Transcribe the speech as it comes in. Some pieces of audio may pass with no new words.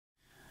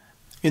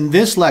In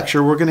this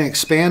lecture, we're going to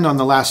expand on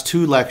the last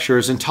two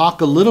lectures and talk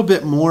a little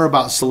bit more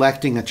about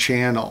selecting a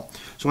channel.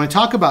 So when I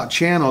talk about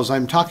channels,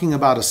 I'm talking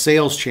about a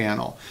sales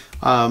channel,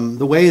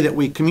 the way that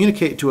we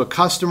communicate to a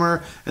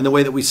customer and the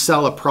way that we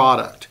sell a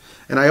product.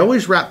 And I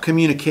always wrap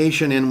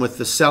communication in with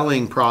the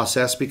selling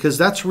process because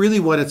that's really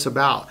what it's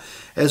about.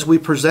 As we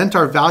present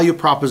our value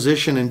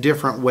proposition in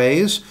different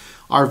ways,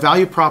 our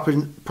value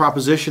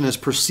proposition is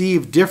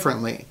perceived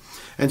differently.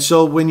 And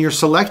so when you're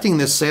selecting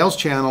this sales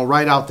channel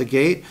right out the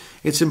gate,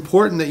 it's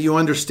important that you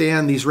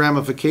understand these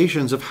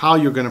ramifications of how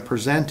you're going to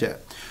present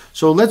it.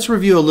 So let's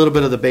review a little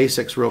bit of the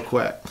basics real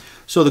quick.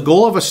 So the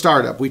goal of a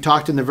startup, we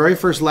talked in the very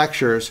first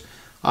lectures,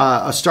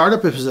 a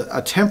startup is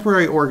a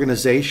temporary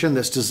organization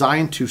that's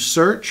designed to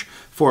search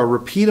for a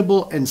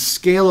repeatable and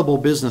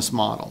scalable business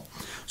model.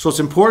 So it's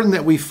important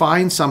that we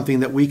find something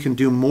that we can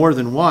do more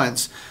than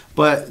once,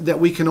 but that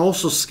we can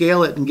also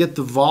scale it and get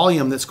the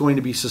volume that's going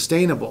to be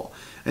sustainable.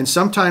 And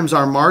sometimes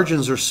our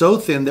margins are so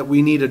thin that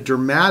we need a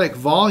dramatic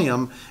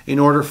volume in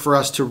order for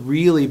us to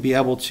really be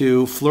able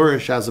to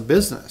flourish as a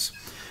business.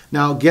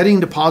 Now,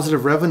 getting to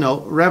positive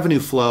revenue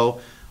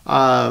flow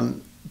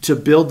to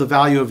build the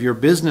value of your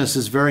business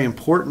is very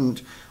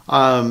important.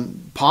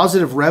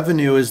 Positive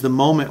revenue is the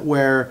moment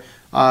where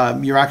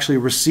you're actually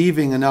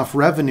receiving enough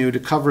revenue to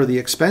cover the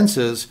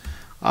expenses.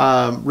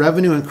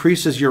 Revenue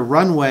increases your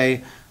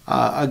runway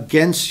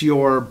against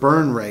your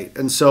burn rate.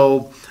 And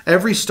so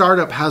every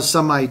startup has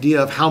some idea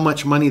of how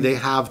much money they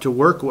have to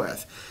work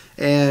with.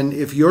 And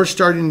if you're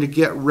starting to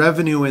get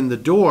revenue in the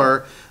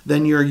door,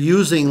 then you're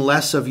using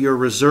less of your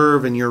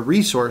reserve and your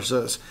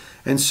resources.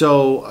 And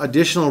so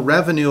additional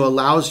revenue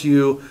allows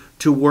you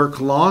to work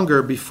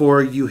longer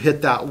before you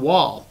hit that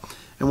wall.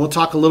 And we'll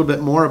talk a little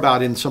bit more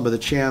about in some of the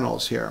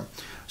channels here.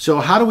 So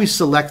how do we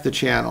select the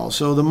channel?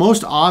 So the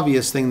most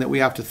obvious thing that we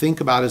have to think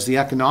about is the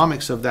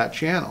economics of that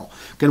channel.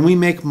 Can we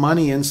make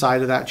money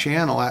inside of that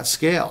channel at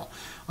scale?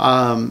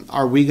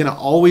 Are we going to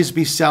always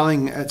be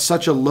selling at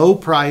such a low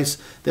price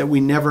that we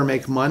never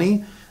make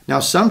money?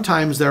 Now,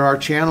 sometimes there are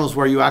channels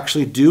where you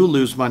actually do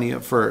lose money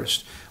at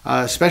first,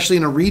 especially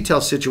in a retail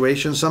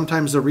situation.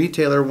 Sometimes the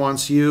retailer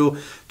wants you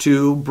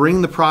to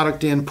bring the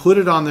product in, put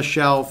it on the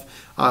shelf,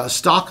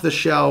 stock the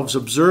shelves,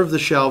 observe the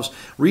shelves.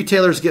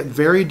 Retailers get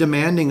very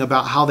demanding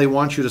about how they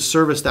want you to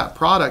service that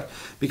product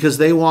because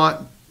they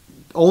want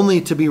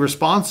only to be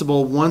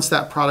responsible once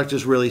that product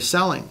is really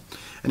selling.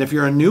 And if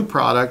you're a new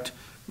product,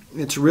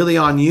 it's really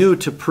on you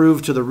to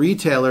prove to the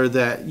retailer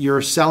that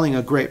you're selling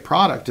a great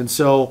product. And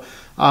so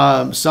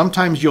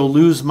sometimes you'll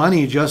lose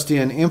money just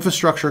in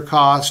infrastructure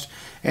cost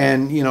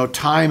and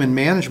time and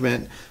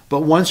management. But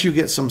once you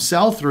get some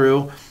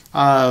sell-through,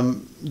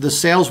 the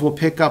sales will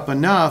pick up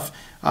enough,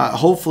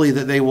 hopefully,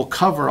 that they will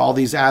cover all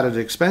these added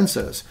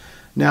expenses.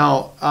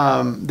 Now,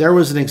 there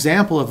was an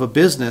example of a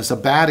business, a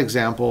bad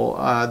example,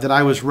 that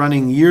I was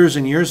running years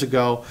and years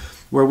ago,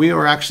 where we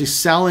were actually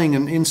selling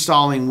and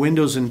installing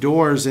windows and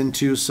doors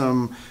into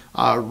some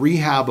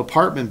rehab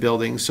apartment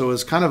buildings. So it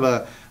was kind of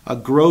a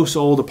gross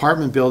old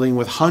apartment building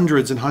with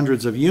hundreds and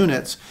hundreds of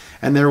units.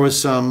 And there was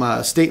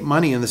some state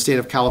money in the state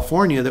of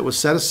California that was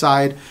set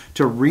aside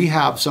to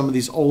rehab some of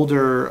these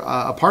older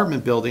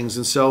apartment buildings.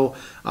 And so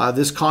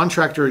this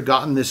contractor had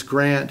gotten this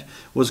grant,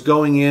 was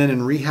going in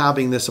and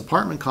rehabbing this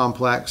apartment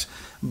complex,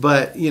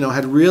 but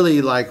had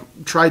really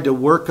tried to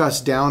work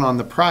us down on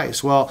the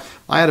price. Well,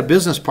 I had a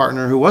business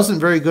partner who wasn't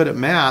very good at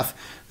math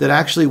that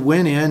actually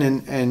went in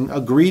and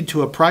agreed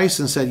to a price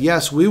and said,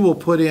 yes, we will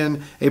put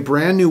in a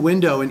brand new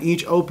window in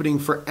each opening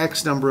for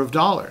X number of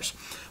dollars.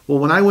 Well,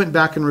 when I went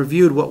back and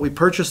reviewed what we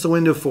purchased the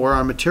window for,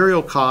 our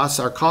material costs,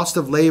 our cost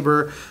of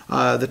labor,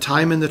 the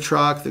time in the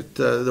truck,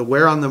 the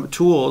wear on the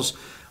tools,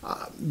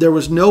 there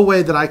was no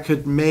way that I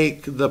could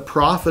make the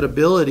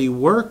profitability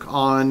work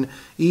on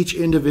each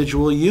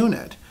individual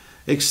unit,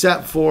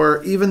 except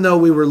for, even though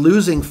we were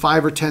losing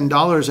 $5 or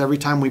 $10 every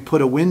time we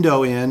put a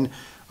window in,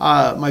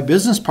 my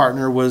business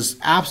partner was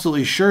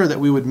absolutely sure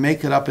that we would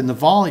make it up in the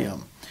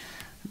volume.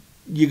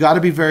 You got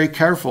to be very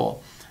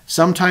careful.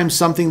 Sometimes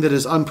something that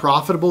is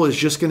unprofitable is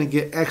just going to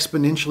get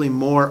exponentially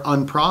more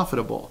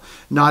unprofitable.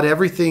 Not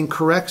everything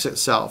corrects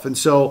itself. And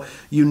so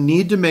you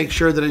need to make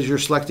sure that as you're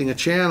selecting a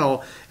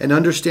channel and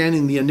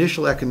understanding the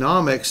initial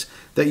economics,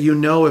 that you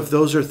know if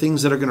those are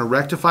things that are going to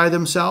rectify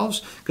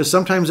themselves, because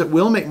sometimes it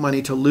will make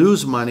money to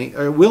lose money,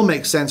 or it will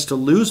make sense to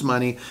lose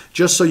money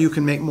just so you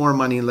can make more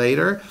money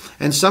later.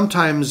 And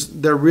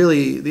sometimes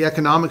the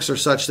economics are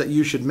such that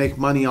you should make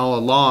money all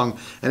along.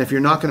 And if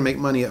you're not going to make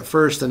money at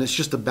first, then it's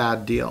just a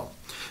bad deal.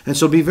 And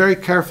so be very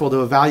careful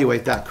to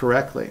evaluate that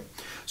correctly.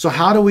 So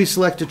how do we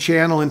select a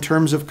channel in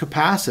terms of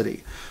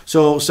capacity?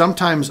 So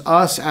sometimes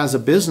us as a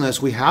business,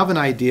 we have an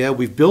idea,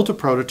 we've built a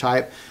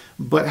prototype,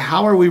 but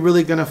how are we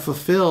really going to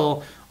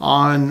fulfill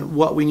on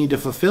what we need to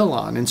fulfill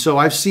on? And so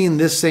I've seen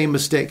this same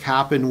mistake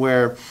happen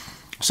where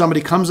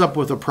somebody comes up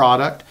with a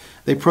product,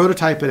 they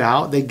prototype it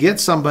out, they get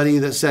somebody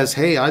that says,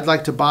 hey, I'd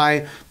like to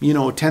buy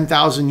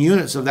 10,000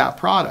 units of that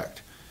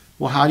product.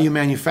 Well, how do you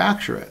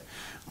manufacture it?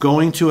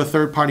 Going to a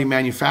third-party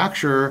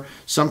manufacturer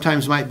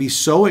sometimes might be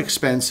so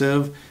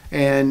expensive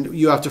and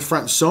you have to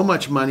front so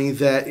much money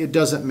that it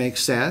doesn't make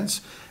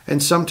sense.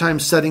 And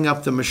sometimes setting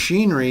up the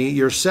machinery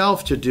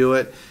yourself to do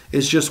it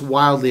is just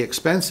wildly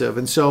expensive.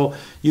 And so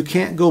you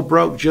can't go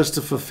broke just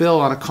to fulfill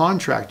on a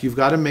contract. You've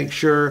got to make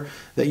sure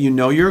that you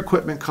know your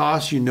equipment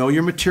costs, you know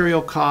your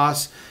material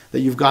costs, that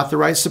you've got the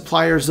right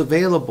suppliers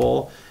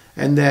available,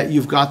 and that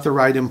you've got the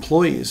right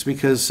employees.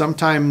 Because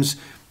sometimes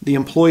the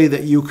employee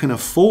that you can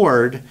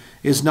afford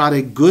is not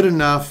a good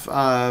enough,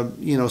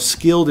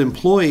 skilled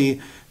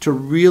employee to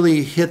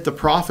really hit the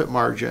profit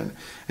margin.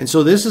 And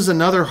so this is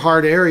another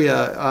hard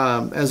area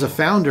as a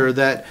founder,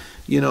 that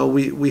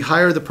we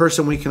hire the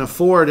person we can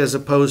afford as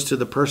opposed to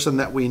the person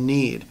that we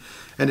need.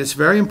 And it's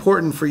very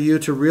important for you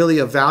to really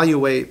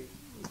evaluate,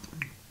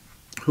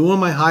 who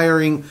am I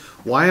hiring,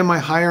 why am I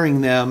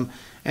hiring them,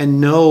 and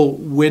know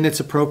when it's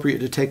appropriate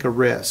to take a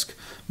risk.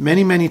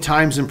 Many, many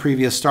times in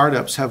previous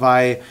startups have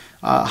I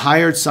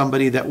hired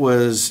somebody that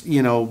was,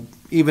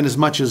 even as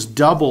much as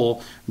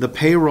double the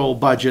payroll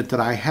budget that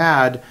I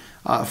had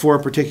for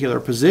a particular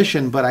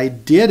position, but I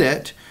did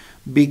it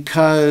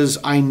because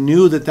I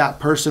knew that that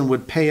person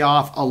would pay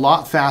off a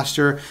lot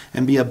faster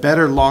and be a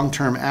better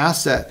long-term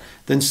asset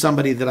than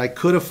somebody that I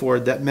could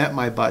afford that met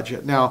my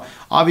budget. Now,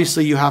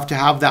 obviously you have to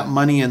have that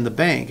money in the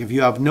bank. If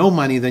you have no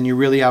money, then you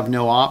really have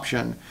no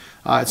option.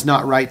 It's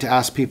not right to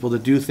ask people to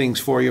do things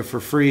for you for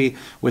free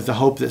with the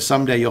hope that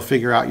someday you'll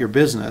figure out your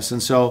business.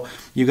 And so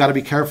you got to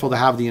be careful to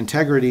have the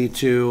integrity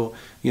to,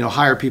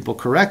 hire people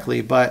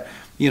correctly. But,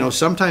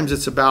 sometimes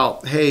it's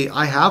about, hey,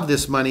 I have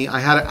this money, I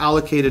had it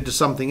allocated to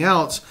something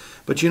else,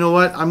 but you know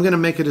what? I'm going to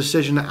make a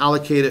decision to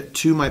allocate it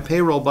to my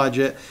payroll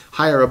budget,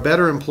 hire a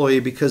better employee,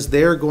 because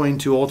they're going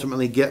to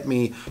ultimately get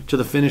me to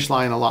the finish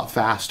line a lot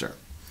faster.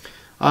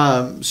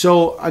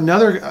 So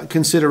another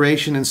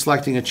consideration in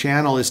selecting a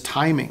channel is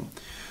timing.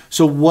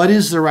 So what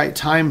is the right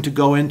time to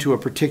go into a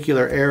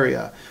particular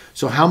area?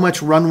 So how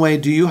much runway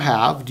do you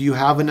have? Do you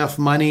have enough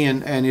money,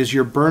 and is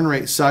your burn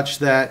rate such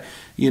that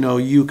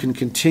you can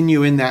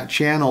continue in that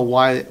channel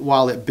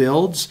while it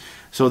builds?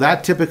 So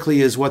that typically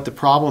is what the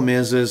problem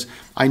is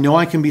I know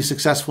I can be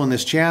successful in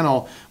this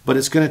channel, but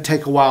it's going to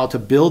take a while to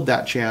build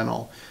that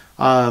channel.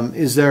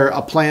 Is there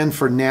a plan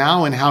for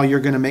now and how you're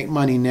going to make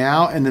money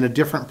now, and then a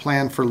different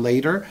plan for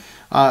later?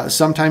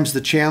 Sometimes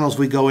the channels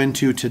we go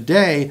into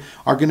today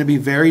are going to be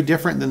very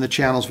different than the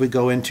channels we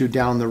go into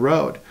down the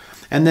road.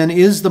 And then,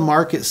 is the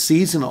market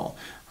seasonal?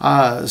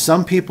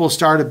 Some people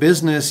start a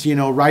business,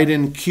 right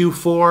in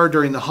Q4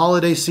 during the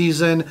holiday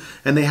season,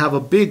 and they have a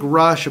big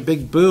rush, a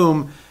big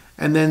boom,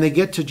 and then they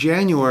get to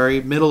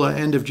January, middle or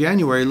end of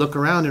January, look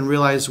around and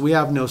realize we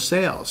have no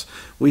sales.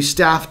 We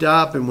staffed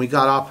up and we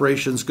got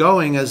operations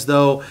going as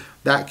though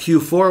that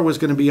Q4 was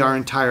going to be our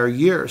entire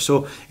year.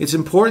 So it's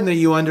important that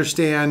you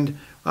understand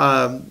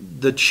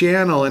the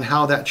channel and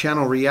how that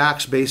channel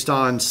reacts based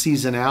on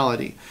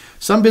seasonality.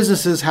 Some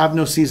businesses have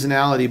no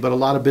seasonality, but a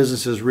lot of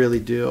businesses really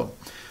do.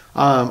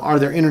 Are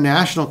there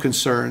international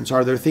concerns?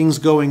 Are there things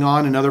going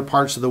on in other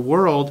parts of the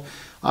world?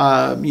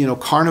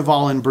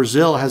 Carnival in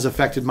Brazil has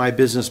affected my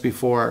business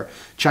before.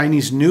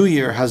 Chinese New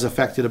Year has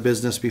affected a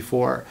business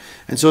before.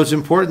 And so it's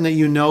important that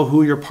you know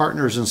who your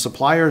partners and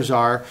suppliers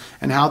are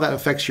and how that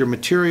affects your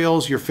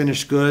materials, your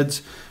finished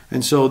goods.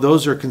 And so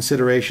those are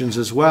considerations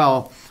as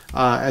well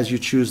as you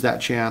choose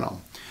that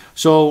channel.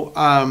 So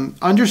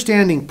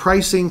understanding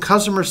pricing,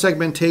 customer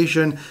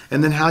segmentation,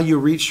 and then how you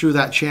reach through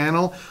that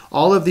channel,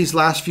 all of these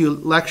last few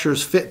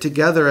lectures fit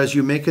together as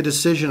you make a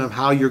decision of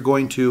how you're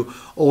going to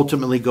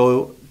ultimately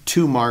go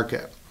to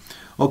market.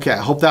 Okay, I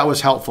hope that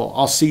was helpful.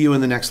 I'll see you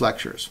in the next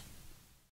lectures.